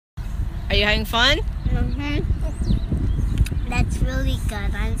Are you having fun? That's really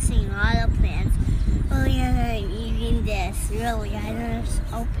good. I'm seeing all the plants. Really, I'm eating this. Really, I don't just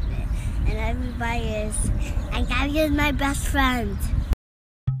open it. And everybody is. And Gabby is my best friend.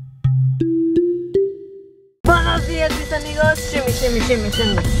 Buenos días, mis amigos. Shimmy, shimmy, shimmy,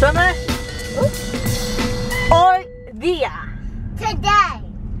 shimmy. Summer. Hoy día. Today,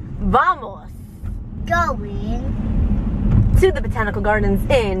 Vamos going to the Botanical Gardens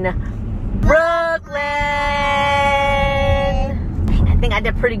in Brooklyn. I think I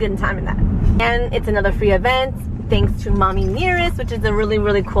did pretty good in time in that. And it's another free event thanks to Mommy Nearest, which is a really,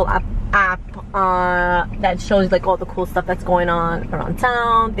 really cool app that shows like all the cool stuff that's going on around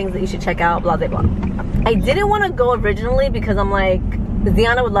town, things that you should check out, blah, blah, blah. I didn't want to go originally because I'm like,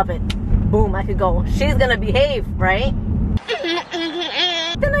 Ziana would love it. Boom, I could go. She's gonna behave, right?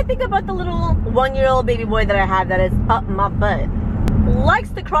 Then I think about the little 1-year-old baby boy that I have that is up my butt. Likes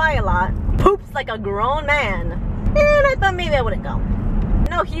to cry a lot, poops like a grown man. And I thought maybe I wouldn't go.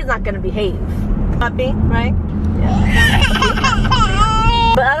 No, he's not gonna behave. Puppy, right? Yeah.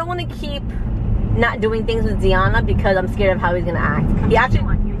 But I don't want to keep not doing things with Ziana because I'm scared of how he's gonna act.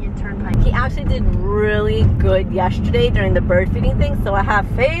 He actually did really good yesterday during the bird feeding thing, so I have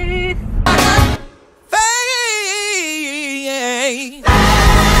faith.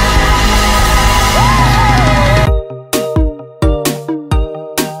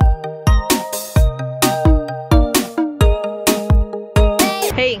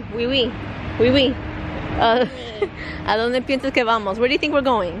 Hey, oui. ¿A dónde piensas que vamos? Where do you think we're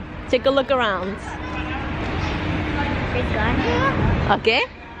going? Take a look around. A qué?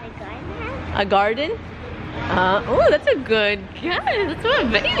 A garden? Oh, that's a good guess. That's my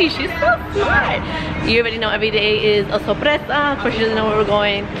baby. She's so smart. You already know every day is a sorpresa. Of course, she doesn't know where we're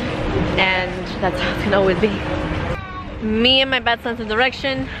going. And that's how it's gonna always be. Me and my bad sense of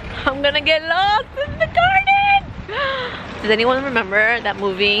direction. I'm gonna get lost in the garden. Does anyone remember that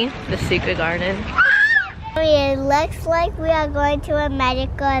movie, The Secret Garden? It looks like we are going to a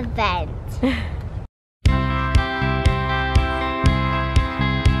medical event.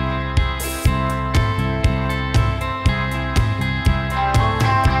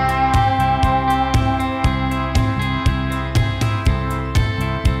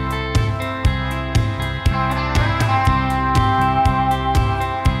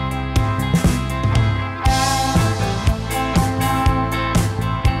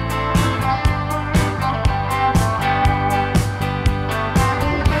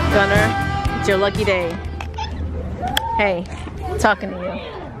 Gunner, it's your lucky day. Hey, I'm talking to you.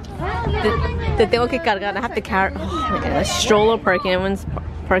 Te tengo que cargar. I have to carry. Oh my god, a stroller parking. Everyone's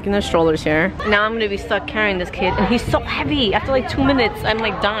parking their strollers here. Now I'm gonna be stuck carrying this kid, and he's so heavy. After like 2 minutes, I'm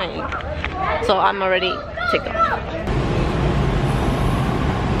like dying. So I'm already ticked off.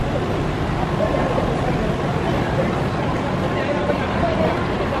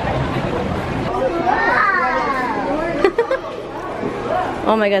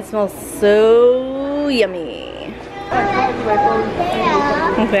 Oh my god, it smells so yummy.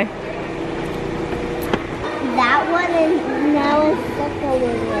 Okay. That one is now a stuck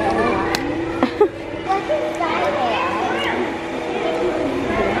over there. What's inside there?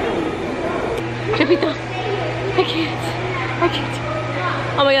 Chipito, I can't.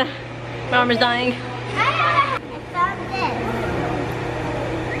 Oh my god, my arm is dying. I found this.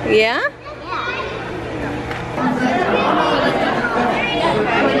 Yeah?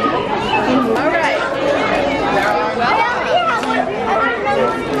 Alright.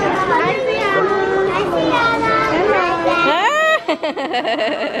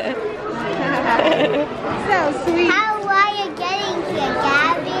 So sweet. How are you getting here,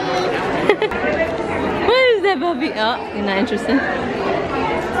 Gabby? What is that, Bobby? Oh, you're not interested.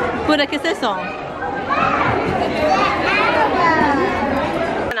 Pura, ¿qué es eso?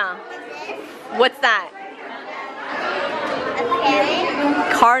 What's that?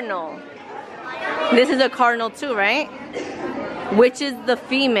 Cardinal. This is a cardinal too, right? Which is the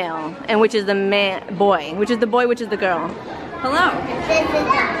female and which is the boy? Which is the boy, which is the girl? Hello. This is the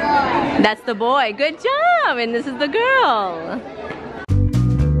boy. That's the boy. Good job. And this is the girl.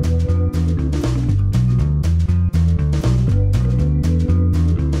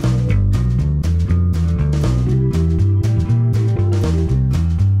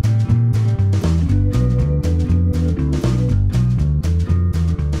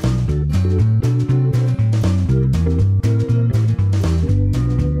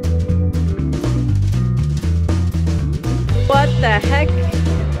 What the heck?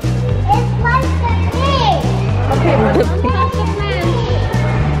 It's like the pig. Okay,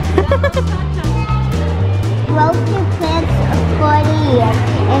 Broken plants for 40 years,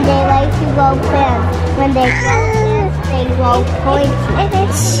 and they like to grow plants. When they grow plants, they grow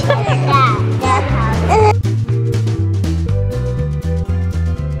points. That's how.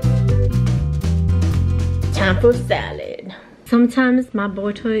 Time for salad. Sometimes my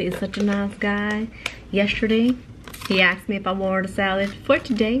boy toy is such a nice guy. Yesterday, he asked me if I wanted a salad for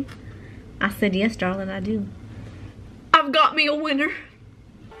today. I said, yes, darling, I do. I've got me a winner.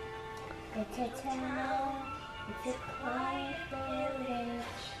 It's a town, it's a quiet village.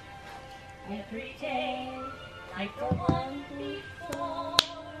 Every day, like the one before.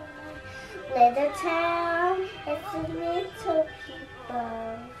 Little town, it's a little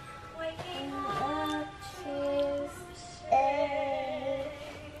people. Waking up to stay.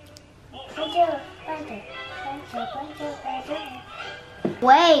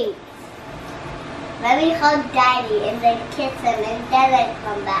 Wait. Let me hug Daddy and then kiss him and then I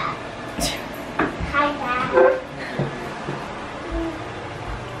come back. Hi, Dad.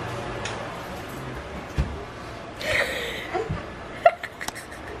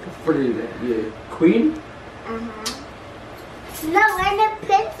 What are you, the queen? Uh-huh. No, we're the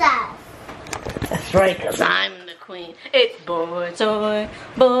princess. That's right, because I'm the queen. It's boy toy,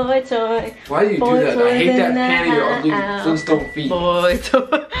 boy toy. Why do you do that? I hate that panty, your ugly Flintstone feet. Boy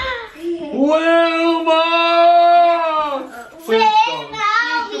toy. Wilma!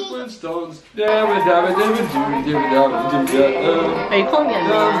 Flintstones. Are you calling me a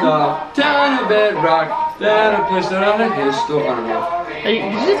man? Down a bedrock, down a place that I had his store. I don't know.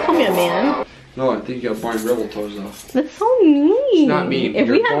 Did you just call me a man? No, I think you're buying rebel toys though. That's so mean. It's not mean. If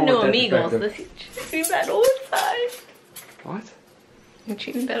You're we have born no with that amigos, perspective. let's treat me bad all the time. What? You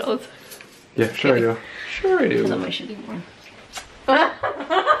treat me bad all the time. Yeah, sure I do. Sure I Because do. I should do more.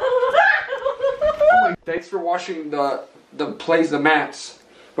 Thanks for washing the mats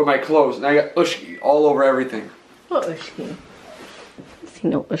for my clothes, and I got ushki all over everything. What ushki? I see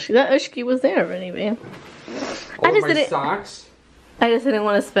no ushki. That ushki was there already, man. All over my socks. I just didn't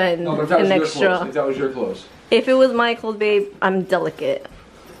want to spend No, but if that was an your extra. clothes, if that was your clothes. If it was my clothes, babe, I'm delicate.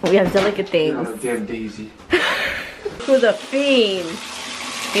 We have delicate You're not things. a damn daisy. Who's a fiend?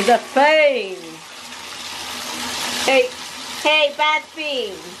 He's a fiend. Hey, hey, bad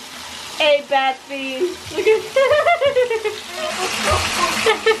fiend. Hey, bad fiend. Look at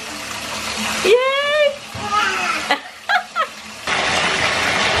Yay!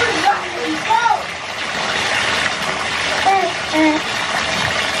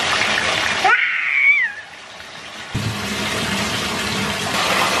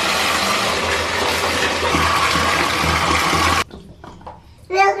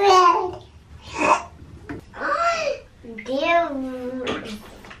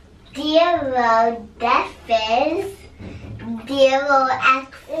 Zero deafens, zero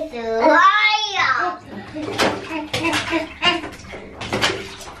extra.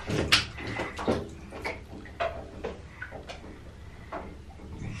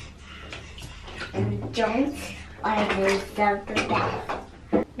 And don't always love the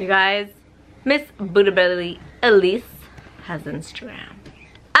best. You guys, Miss Ziana Eliz has Instagram.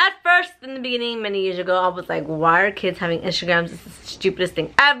 At first, in the beginning, many years ago, I was like, why are kids having Instagrams? This is the stupidest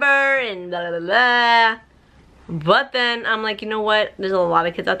thing ever, and blah, blah, blah. But then, I'm like, you know what? There's a lot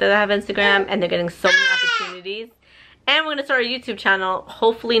of kids out there that have Instagram, and they're getting so many opportunities. And we're going to start a YouTube channel,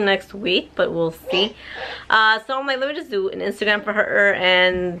 hopefully next week, but we'll see. So I'm like, let me just do an Instagram for her,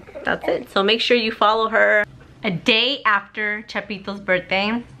 and that's it. So make sure you follow her. A day after Chapito's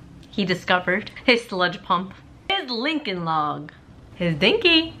birthday, he discovered his sludge pump, his Lincoln log, his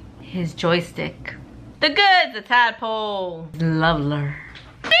dinky, his joystick, the goods, the tadpole, Toddler,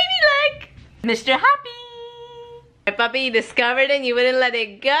 baby leg, Mr. Happy. My puppy discovered it and you wouldn't let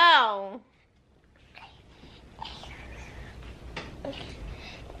it go.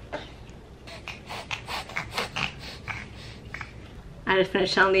 I just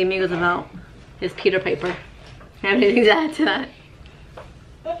finished telling the amigos about his Peter Piper. I have anything to add to that?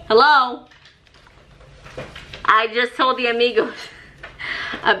 Hello? I just told the amigos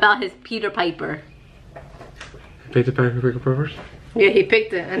about his Peter Piper. Pick the Piper first? Yeah, he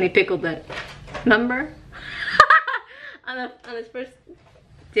picked it and he pickled it. Remember? on his first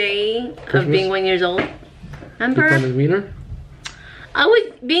day Christmas? of being 1 year old. Remember? You found his wiener? I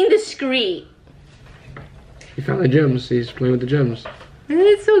was being discreet. He found the gems. He's playing with the gems. Isn't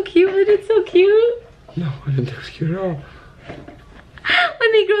it so cute? Isn't it so cute? No, I didn't think it was cute at all.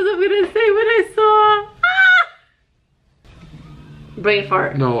 When he grows up, I'm gonna say what I saw. Ah! Brain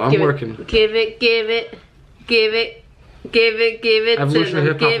fart. No, I'm working. Give it, give it, give it, give it, give it. Evolution of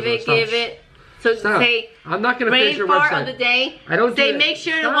hip-hop Give it, is gonna give it. So Stop. say, I'm not gonna finish brain your fart website. of the day. I don't say do make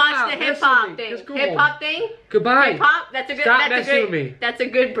sure to Stop. watch the hip hop Listen to me. thing. Just go Hip home. hop thing. Goodbye. Hip hop. That's a good. Stop that's messing a good, with me. That's a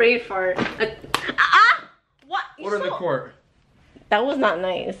good brain fart. What? You Order the saw- court. That was not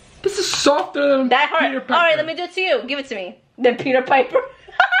nice. This is softer than That hurt. Peter Piper. All right, let me do it to you. Give it to me. Then Peter Piper.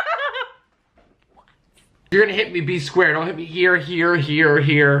 You're gonna hit me B squared. Don't hit me here, here, here,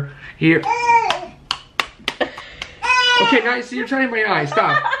 here, here. Okay, now you see you're trying to hit my eye.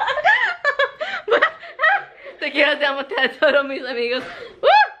 Stop. Te quiero, te amo, te adoro, mis amigos. Woo!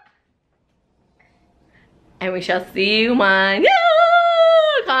 And we shall see you, man.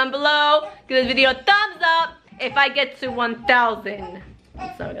 Comment below. Give this video a thumbs up if I get to 1,000.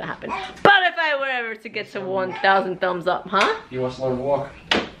 That's not gonna happen. But if I were ever to get to 1,000 thumbs up, huh? He wants to learn to walk.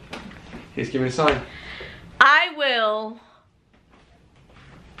 He's giving a sign. I will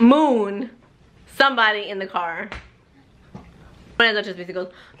moon somebody in the car. And that just basically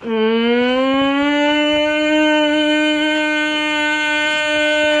goes.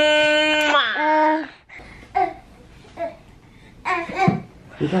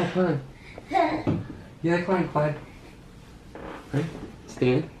 You gotta climb. You gotta climb, Clyde. Ready?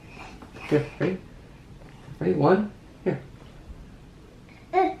 Stand. Here, ready? Ready? One. Here.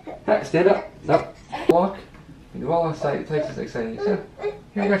 Stand up. Up. Walk. You do all outside. It's exciting. Stand up.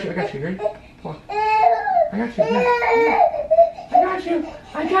 Here, I got you. I got you. Ready? Walk. I got you. Here. I got you.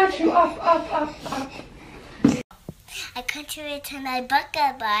 I got you. Up, up, up, up. I couldn't return my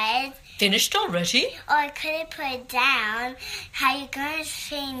bucket bud. Finished already? Or I couldn't put it down. How you gonna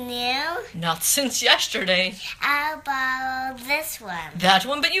say new? Not since yesterday. I'll borrow this one. That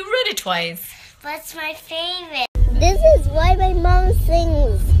one, but you read it twice. What's my favorite? This is why my mom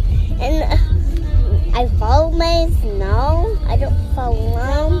sings. And I follow my no, I don't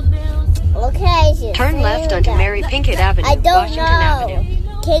follow. Okay, she's Turn left onto Mary Pinkett Avenue, I don't Washington know.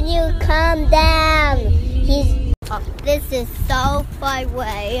 Avenue. Can you calm down? This is so far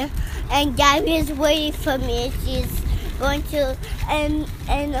away, and Gabby is waiting for me. She's going to, and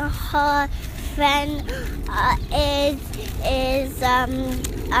her friend is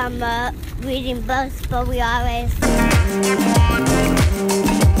reading books, but we always.